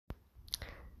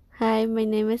Hi, my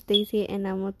name is Daisy, and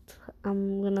I'm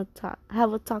gonna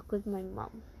have a talk with my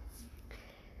mom.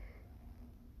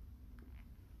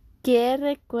 ¿Qué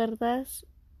recuerdas?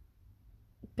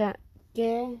 ca-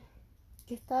 ¿Qué,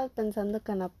 qué estabas pensando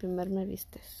cuando primero me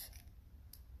vistes?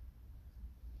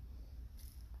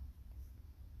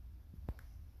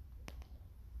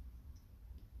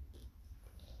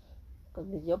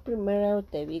 Cuando yo primero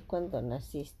te vi cuando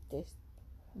naciste,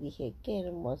 dije, qué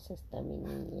hermosa está mi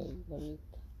niña y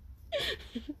bonita.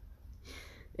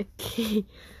 Okay.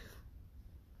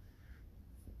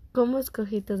 ¿Cómo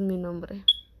escogiste mi nombre?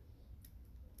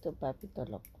 Tu papito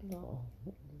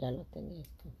ya lo tenía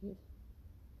escogido.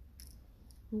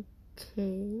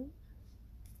 Okay.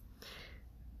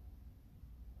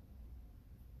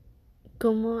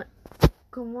 ¿Cómo,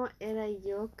 cómo era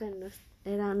yo cuando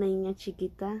era una niña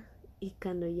chiquita y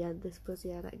cuando después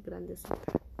ya era grandecita?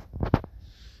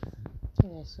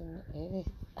 Eres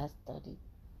hasta ahorita,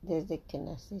 desde que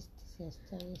naciste y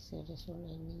hasta ahora eres una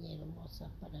niña hermosa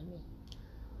para mí.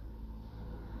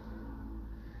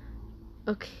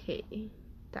 Okay.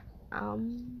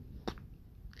 Um,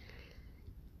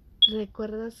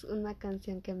 ¿Recuerdas una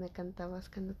canción que me cantabas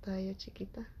cuando estaba yo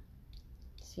chiquita?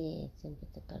 Sí, siempre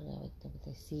te cargaba y te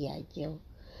decía yo,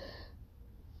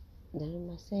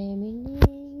 duérmase mi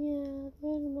niña,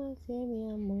 duérmase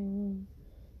mi amor.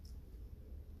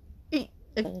 Y,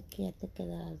 Para que ya te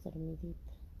quedabas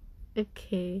dormidita.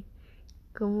 ok,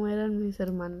 ¿cómo eran mis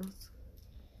hermanos?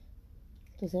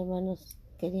 Tus hermanos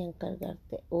querían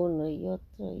cargarte uno y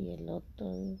otro y el otro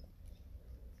y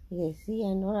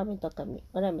decían, ahora me toca a mí,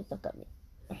 ahora me toca a mí.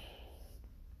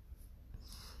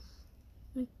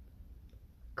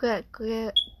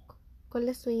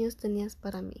 ¿Cuáles sueños tenías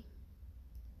para mí?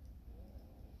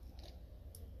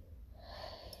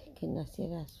 Que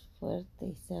nacieras fuerte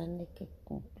y sana y que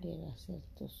cumplieras hacer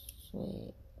tus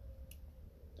sueños,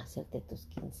 hacerte tus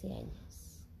 15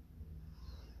 años.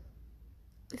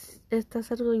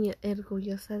 ¿Estás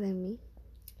orgullosa de mí?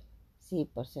 Sí,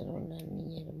 por ser una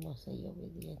niña hermosa y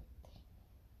obediente.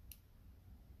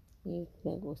 Y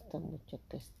me gusta mucho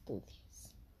que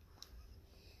estudies.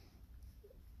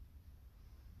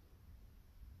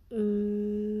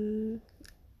 Mm,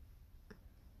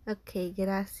 ok,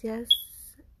 gracias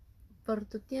por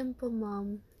tu tiempo,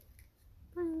 mom.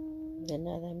 De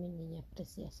nada, mi niña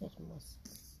preciosa, hermosa.